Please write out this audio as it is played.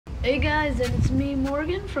Hey guys, and it's me,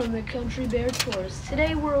 Morgan, from the Country Bear Tours.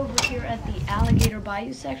 Today we're over here at the Alligator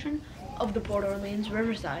Bayou section of the Port Orleans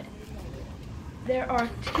Riverside. There are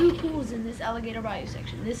two pools in this Alligator Bayou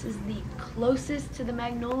section. This is the closest to the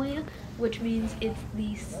Magnolia, which means it's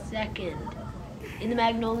the second. In the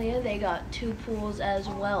Magnolia, they got two pools as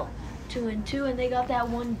well, 2 and 2, and they got that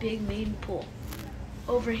one big main pool.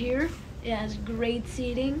 Over here, it has great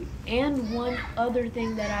seating, and one other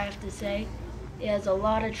thing that I have to say, it has a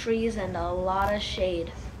lot of trees and a lot of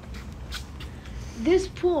shade. This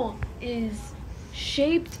pool is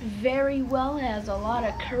shaped very well. It has a lot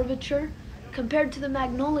of curvature. Compared to the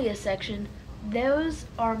Magnolia section, those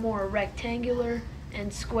are more rectangular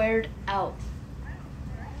and squared out.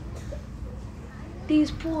 These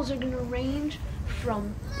pools are going to range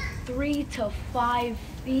from 3 to 5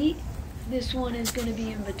 feet. This one is going to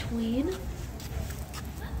be in between.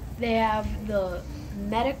 They have the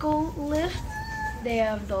medical lift. They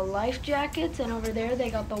have the life jackets, and over there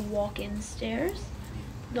they got the walk-in stairs.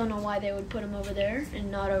 Don't know why they would put them over there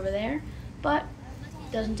and not over there, but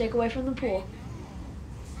it doesn't take away from the pool.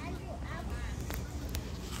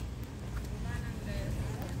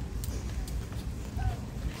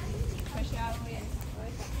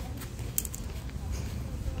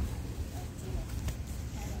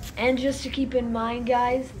 And just to keep in mind,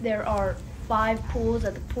 guys, there are 5 pools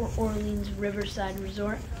at the Port Orleans Riverside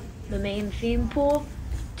Resort. The main theme pool,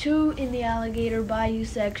 2 in the Alligator Bayou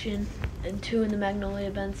section, and 2 in the Magnolia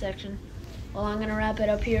Bend section. Well, I'm going to wrap it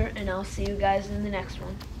up here, and I'll see you guys in the next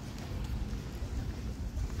one.